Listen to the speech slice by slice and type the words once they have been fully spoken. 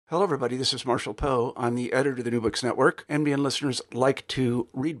Hello, everybody. This is Marshall Poe. I'm the editor of the New Books Network. NBN listeners like to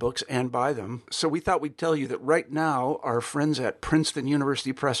read books and buy them. So we thought we'd tell you that right now, our friends at Princeton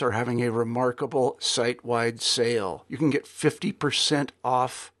University Press are having a remarkable site-wide sale. You can get 50%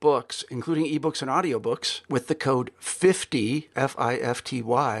 off books, including ebooks and audiobooks, with the code 50,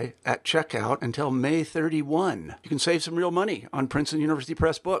 F-I-F-T-Y, at checkout until May 31. You can save some real money on Princeton University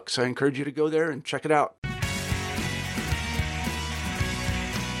Press books. I encourage you to go there and check it out.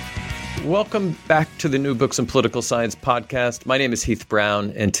 Welcome back to the New Books in Political Science podcast. My name is Heath Brown,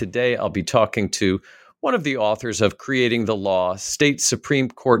 and today I'll be talking to one of the authors of Creating the Law, State Supreme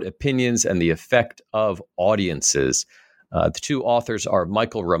Court Opinions and the Effect of Audiences. The two authors are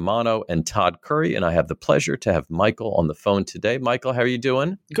Michael Romano and Todd Curry, and I have the pleasure to have Michael on the phone today. Michael, how are you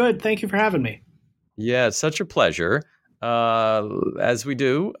doing? Good. Thank you for having me. Yeah, it's such a pleasure. As we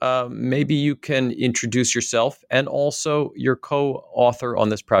do, maybe you can introduce yourself and also your co-author on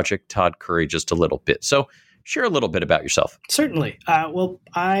this project, Todd Curry, just a little bit. So share a little bit about yourself. Certainly. Well,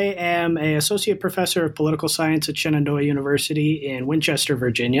 I am an associate professor of political science at Shenandoah University in Winchester,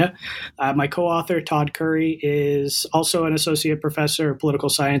 Virginia. My co-author, Todd Curry, is also an associate professor of political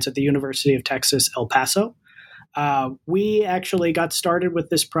science at the University of Texas, El Paso. We actually got started with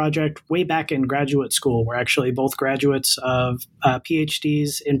this project way back in graduate school. We're actually both graduates of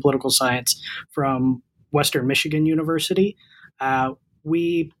PhDs in political science from Western Michigan University.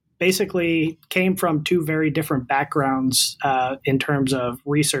 We basically came from two very different backgrounds in terms of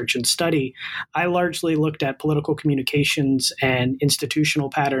research and study. I largely looked at political communications and institutional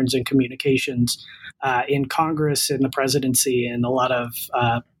patterns in communications in Congress, in the presidency, and a lot of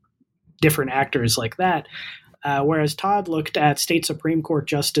different actors like that. Whereas Todd looked at state Supreme Court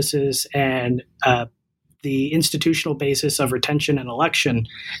justices and the institutional basis of retention and election.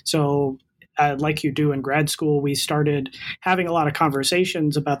 So like you do in grad school, we started having a lot of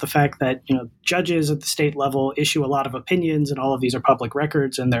conversations about the fact that, judges at the state level issue a lot of opinions, and all of these are public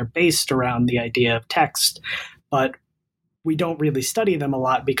records, and they're based around the idea of text. But we don't really study them a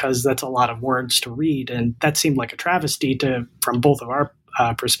lot because that's a lot of words to read. And that seemed like a travesty from both of our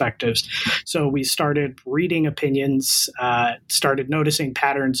perspectives. So we started reading opinions, started noticing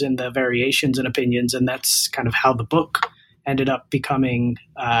patterns in the variations in opinions, and that's kind of how the book ended up becoming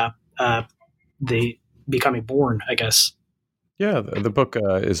born, I guess. Yeah, the book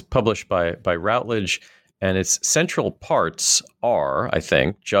is published by Routledge, and its central parts are, I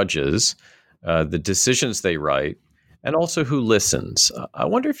think, judges, the decisions they write, and also who listens. I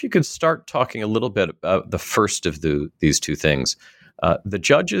wonder if you could start talking a little bit about the first of these two things. The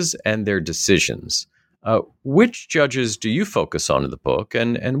judges and their decisions. Which judges do you focus on in the book,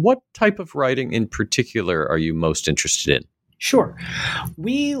 and what type of writing in particular are you most interested in? Sure.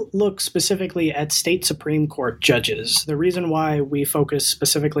 We look specifically at state Supreme Court judges. The reason why we focus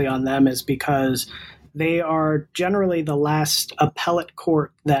specifically on them is because they are generally the last appellate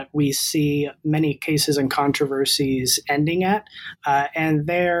court that we see many cases and controversies ending at, and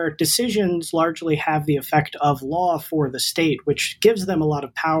their decisions largely have the effect of law for the state, which gives them a lot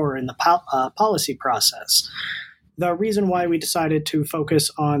of power in the policy process. The reason why we decided to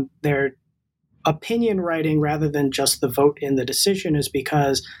focus on their opinion writing rather than just the vote in the decision is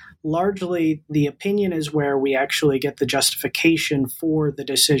because largely the opinion is where we actually get the justification for the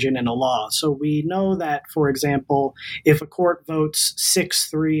decision in a law. So we know that, for example, if a court votes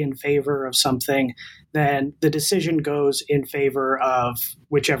 6-3 in favor of something, then the decision goes in favor of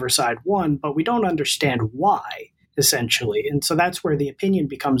whichever side won, but we don't understand why, essentially. And so that's where the opinion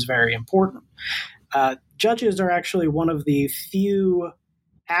becomes very important. Judges are actually one of the few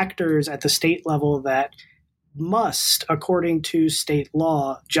actors at the state level that must, according to state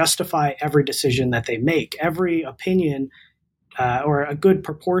law, justify every decision that they make. Every opinion, or a good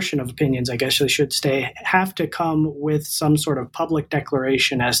proportion of opinions, I guess I should say, have to come with some sort of public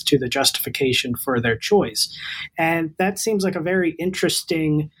declaration as to the justification for their choice. And that seems like a very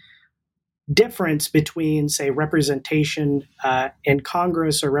interesting difference between, say, representation in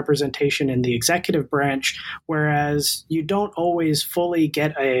Congress or representation in the executive branch, whereas you don't always fully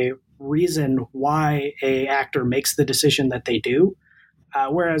get a reason why a actor makes the decision that they do.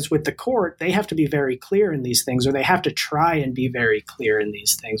 Whereas with the court, they have to be very clear in these things, or they have to try and be very clear in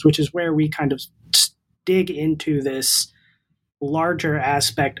these things, which is where we kind of dig into this larger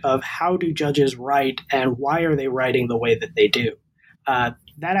aspect of how do judges write and why are they writing the way that they do.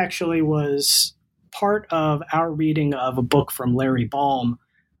 That actually was part of our reading of a book from Larry Baum.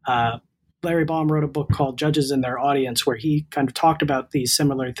 Larry Baum wrote a book called Judges and Their Audience, where he kind of talked about these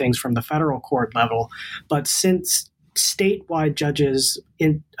similar things from the federal court level. But since statewide judges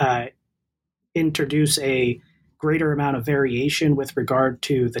introduce a greater amount of variation with regard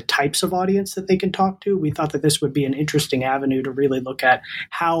to the types of audience that they can talk to, we thought that this would be an interesting avenue to really look at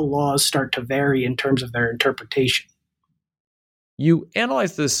how laws start to vary in terms of their interpretation. You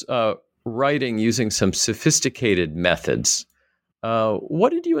analyze this writing using some sophisticated methods.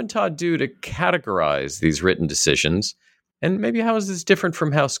 What did you and Todd do to categorize these written decisions? And maybe how is this different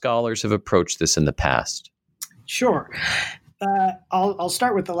from how scholars have approached this in the past? Sure. I'll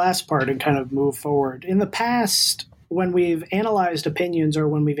start with the last part and kind of move forward. In the past, when we've analyzed opinions or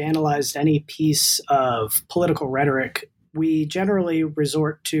when we've analyzed any piece of political rhetoric, we generally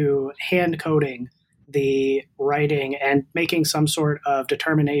resort to hand coding the writing and making some sort of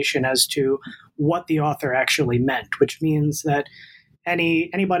determination as to what the author actually meant, which means that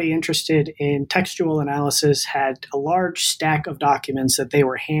anybody interested in textual analysis had a large stack of documents that they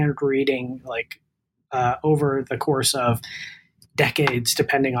were hand reading, over the course of decades,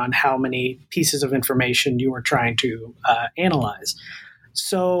 depending on how many pieces of information you were trying to analyze.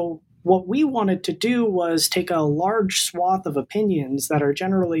 So what we wanted to do was take a large swath of opinions that are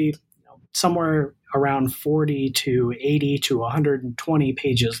generally somewhere around 40 to 80 to 120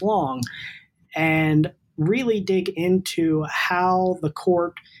 pages long and really dig into how the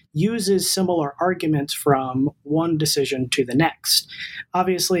court uses similar arguments from one decision to the next.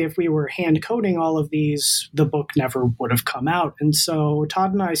 Obviously, if we were hand coding all of these, the book never would have come out. And so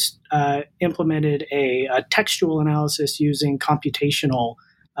Todd and I implemented a textual analysis using computational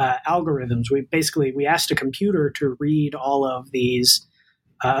algorithms. We asked a computer to read all of these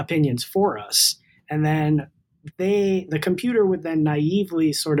opinions for us. And then the computer would then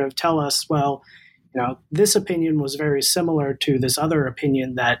naively sort of tell us, well, this opinion was very similar to this other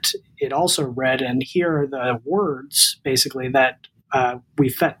opinion that it also read, and here are the words, basically, that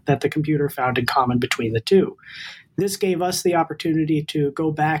that the computer found in common between the two. This gave us the opportunity to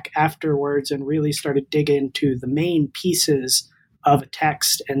go back afterwards and really start to dig into the main pieces of a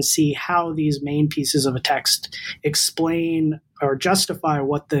text and see how these main pieces of a text explain or justify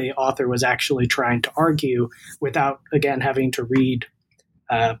what the author was actually trying to argue without, again, having to read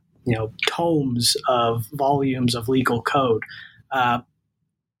tomes of volumes of legal code.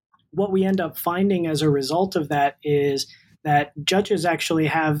 What we end up finding as a result of that is that judges actually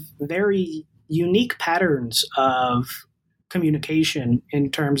have very unique patterns of communication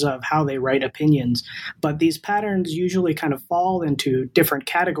in terms of how they write opinions, but these patterns usually kind of fall into different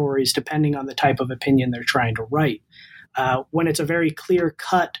categories depending on the type of opinion they're trying to write. When it's a very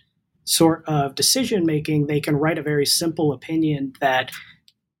clear-cut sort of decision-making, they can write a very simple opinion that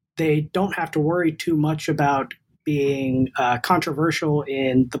they don't have to worry too much about being controversial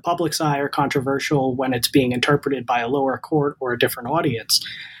in the public's eye or controversial when it's being interpreted by a lower court or a different audience.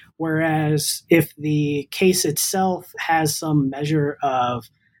 Whereas if the case itself has some measure of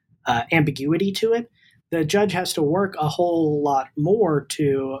ambiguity to it, the judge has to work a whole lot more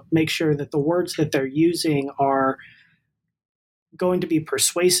to make sure that the words that they're using are going to be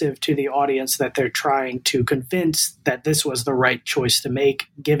persuasive to the audience that they're trying to convince that this was the right choice to make,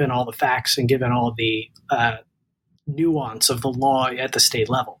 given all the facts and given all the nuance of the law at the state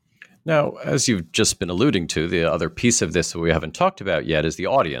level. Now, as you've just been alluding to, the other piece of this that we haven't talked about yet is the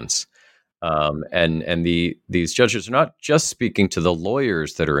audience. These judges are not just speaking to the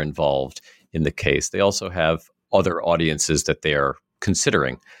lawyers that are involved in the case. They also have other audiences that they are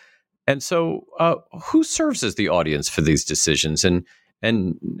considering. And so who serves as the audience for these decisions? And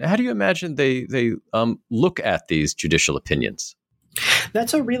how do you imagine they look at these judicial opinions?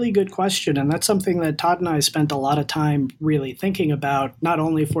 That's a really good question. And that's something that Todd and I spent a lot of time really thinking about, not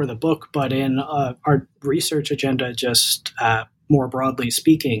only for the book, but in our research agenda, just more broadly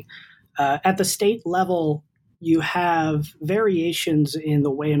speaking. At the state level, you have variations in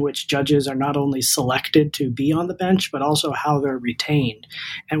the way in which judges are not only selected to be on the bench, but also how they're retained.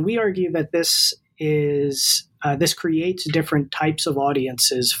 And we argue that this creates different types of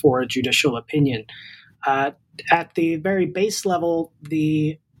audiences for a judicial opinion. At the very base level,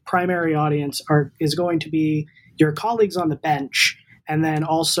 the primary audience is going to be your colleagues on the bench, and then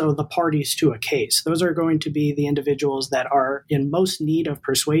also the parties to a case. Those are going to be the individuals that are in most need of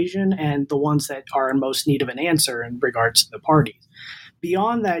persuasion and the ones that are in most need of an answer in regards to the parties.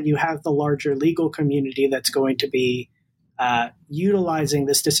 Beyond that, you have the larger legal community that's going to be utilizing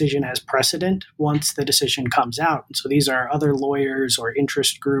this decision as precedent once the decision comes out. And so these are other lawyers or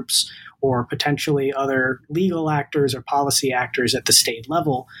interest groups or potentially other legal actors or policy actors at the state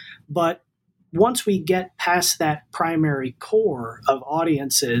level. But once we get past that primary core of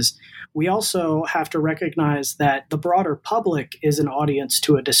audiences, we also have to recognize that the broader public is an audience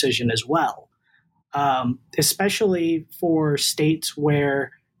to a decision as well, especially for states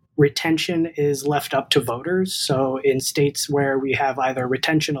where retention is left up to voters. So in states where we have either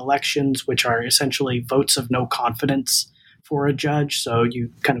retention elections, which are essentially votes of no confidence for a judge, so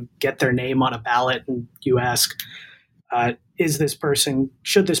you kind of get their name on a ballot and you ask,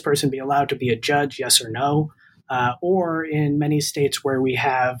 should this person be allowed to be a judge, yes or no? Or in many states where we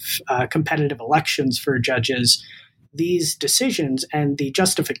have competitive elections for judges, these decisions and the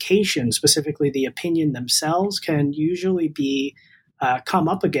justification, specifically the opinion themselves, can usually be come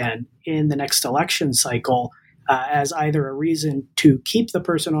up again in the next election cycle as either a reason to keep the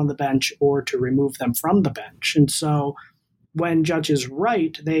person on the bench or to remove them from the bench. And so when judges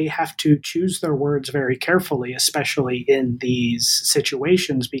write, they have to choose their words very carefully, especially in these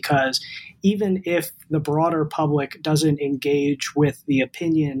situations, because even if the broader public doesn't engage with the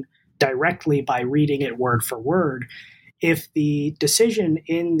opinion directly by reading it word for word, if the decision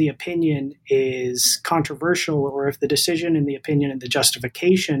in the opinion is controversial, or if the decision in the opinion and the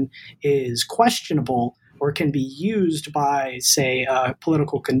justification is questionable or can be used by, say, a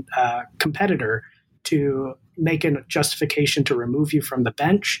political competitor to make a justification to remove you from the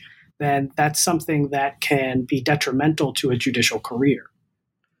bench, then that's something that can be detrimental to a judicial career.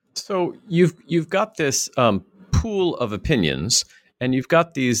 So you've got this pool of opinions, and you've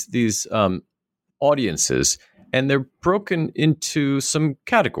got these audiences, and they're broken into some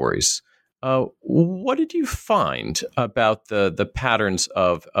categories. What did you find about the patterns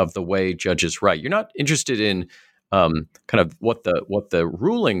of the way judges write? You're not interested in kind of what the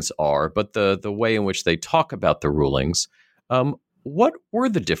rulings are, but the way in which they talk about the rulings. What were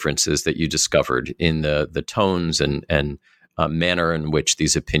the differences that you discovered in the tones and manner in which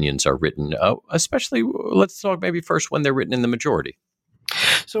these opinions are written? Especially, let's talk maybe first when they're written in the majority.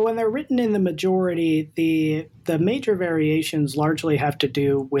 So when they're written in the majority, the major variations largely have to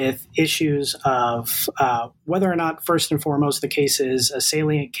do with issues of whether or not, first and foremost, the case is a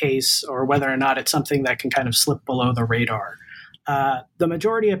salient case or whether or not it's something that can kind of slip below the radar. The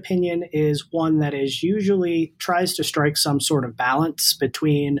majority opinion is one that is usually tries to strike some sort of balance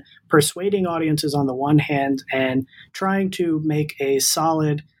between persuading audiences on the one hand and trying to make a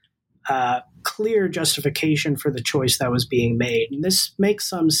solid clear justification for the choice that was being made. And this makes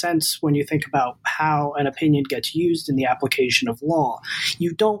some sense when you think about how an opinion gets used in the application of law.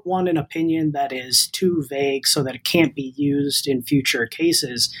 You don't want an opinion that is too vague so that it can't be used in future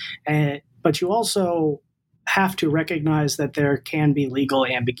cases, but you also have to recognize that there can be legal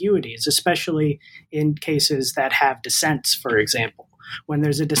ambiguities, especially in cases that have dissents, for example. When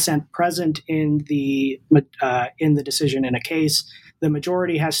there's a dissent present in the decision in a case, the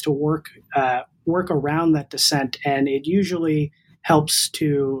majority has to work around that dissent, and it usually helps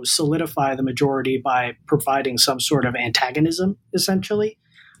to solidify the majority by providing some sort of antagonism, essentially.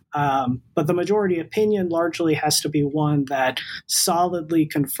 But the majority opinion largely has to be one that solidly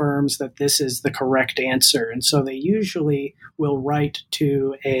confirms that this is the correct answer, and so they usually will write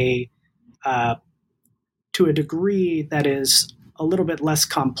to a degree that is a little bit less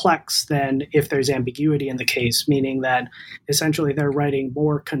complex than if there's ambiguity in the case, meaning that essentially they're writing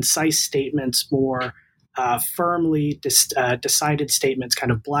more concise statements, more firmly decided statements,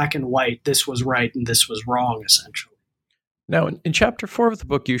 kind of black and white, this was right and this was wrong, essentially. Now, in Chapter 4 of the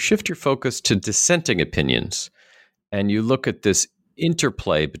book, you shift your focus to dissenting opinions, and you look at this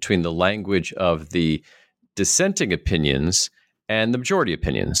interplay between the language of the dissenting opinions and the majority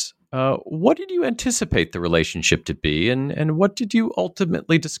opinions. What did you anticipate the relationship to be, and what did you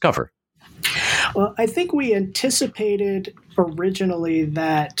ultimately discover? Well, I think we anticipated originally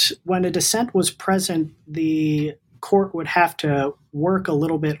that when a dissent was present, the court would have to work a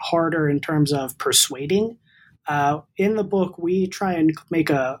little bit harder in terms of persuading. In the book, we try and make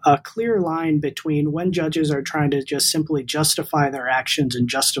a clear line between when judges are trying to just simply justify their actions and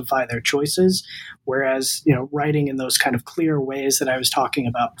justify their choices, whereas, writing in those kind of clear ways that I was talking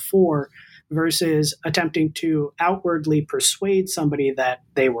about before, versus attempting to outwardly persuade somebody that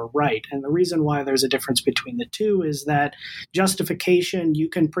they were right. And the reason why there's a difference between the two is that justification, you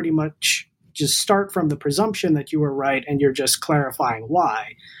can pretty much just start from the presumption that you were right and you're just clarifying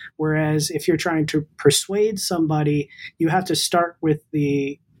why. Whereas if you're trying to persuade somebody, you have to start with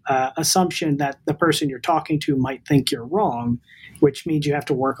the assumption that the person you're talking to might think you're wrong, which means you have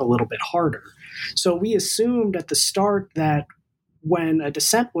to work a little bit harder. So we assumed at the start that when a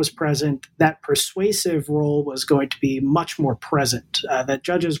dissent was present, that persuasive role was going to be much more present, that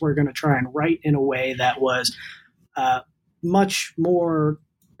judges were going to try and write in a way that was much more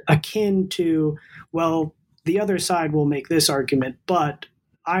akin to, well, the other side will make this argument, but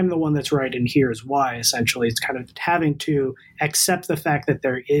I'm the one that's right and here's why, essentially. It's kind of having to accept the fact that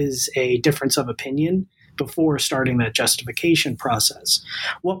there is a difference of opinion before starting that justification process.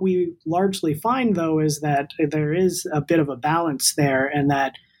 What we largely find, though, is that there is a bit of a balance there, and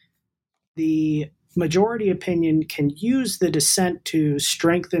that the majority opinion can use the dissent to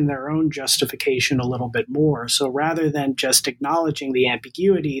strengthen their own justification a little bit more. So rather than just acknowledging the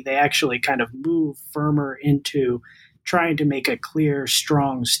ambiguity, they actually kind of move firmer into trying to make a clear,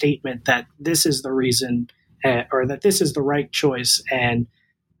 strong statement that this is the reason or that this is the right choice, and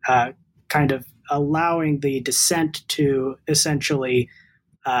kind of allowing the dissent to essentially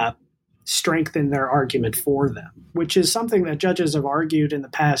strengthen their argument for them, which is something that judges have argued in the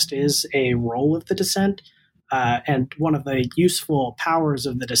past is a role of the dissent and one of the useful powers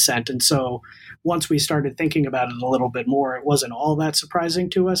of the dissent. And so once we started thinking about it a little bit more, it wasn't all that surprising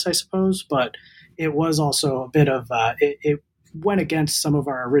to us, I suppose, but it was also a bit of, it went against some of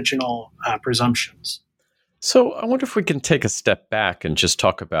our original presumptions. So I wonder if we can take a step back and just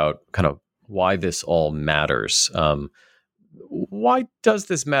talk about kind of why this all matters. Why does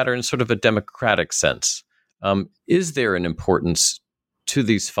this matter in sort of a democratic sense? Is there an importance to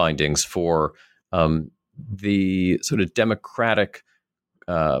these findings for the sort of democratic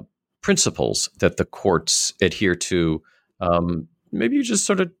principles that the courts adhere to? Maybe you just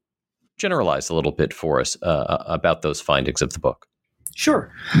sort of generalize a little bit for us about those findings of the book.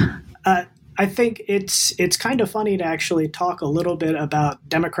 Sure. I think it's kind of funny to actually talk a little bit about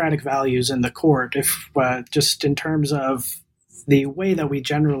democratic values in the court, if just in terms of the way that we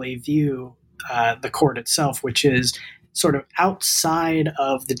generally view the court itself, which is sort of outside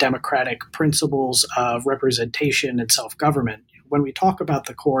of the democratic principles of representation and self-government. When we talk about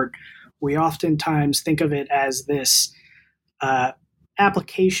the court, we oftentimes think of it as this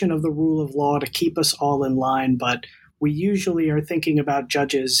application of the rule of law to keep us all in line, but we usually are thinking about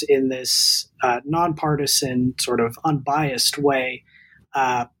judges in this nonpartisan, sort of unbiased way.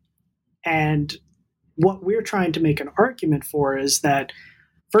 And what we're trying to make an argument for is that,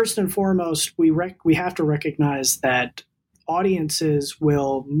 first and foremost, we have to recognize that audiences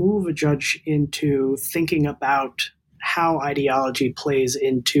will move a judge into thinking about how ideology plays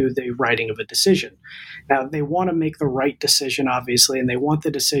into the writing of a decision. Now, they want to make the right decision, obviously, and they want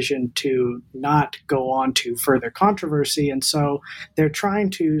the decision to not go on to further controversy. And so they're trying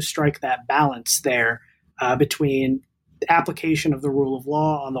to strike that balance there between the application of the rule of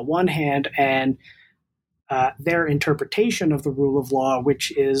law on the one hand and their interpretation of the rule of law,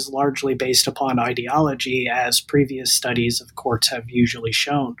 which is largely based upon ideology, as previous studies of courts have usually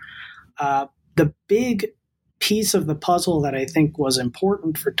shown. The big piece of the puzzle that I think was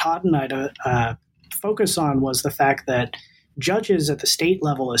important for Todd and I to focus on was the fact that judges at the state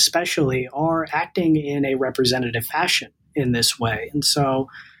level especially are acting in a representative fashion in this way. And so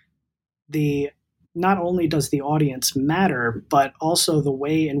not only does the audience matter, but also the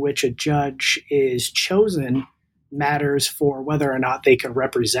way in which a judge is chosen matters for whether or not they can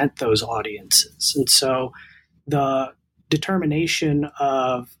represent those audiences. And so the determination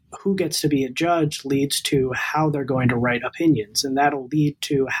of who gets to be a judge leads to how they're going to write opinions, and that'll lead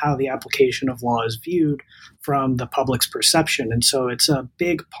to how the application of law is viewed from the public's perception. And so it's a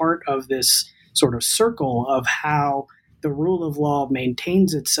big part of this sort of circle of how the rule of law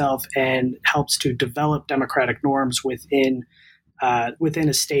maintains itself and helps to develop democratic norms within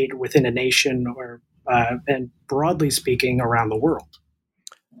a state, within a nation, or and broadly speaking, around the world.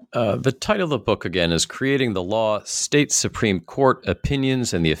 The title of the book, again, is Creating the Law, State Supreme Court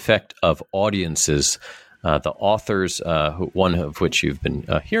Opinions and the Effect of Audiences. The authors, one of which you've been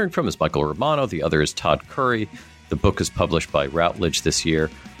hearing from, is Michael Romano. The other is Todd Curry. The book is published by Routledge this year.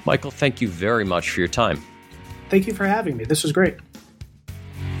 Michael, thank you very much for your time. Thank you for having me. This was great.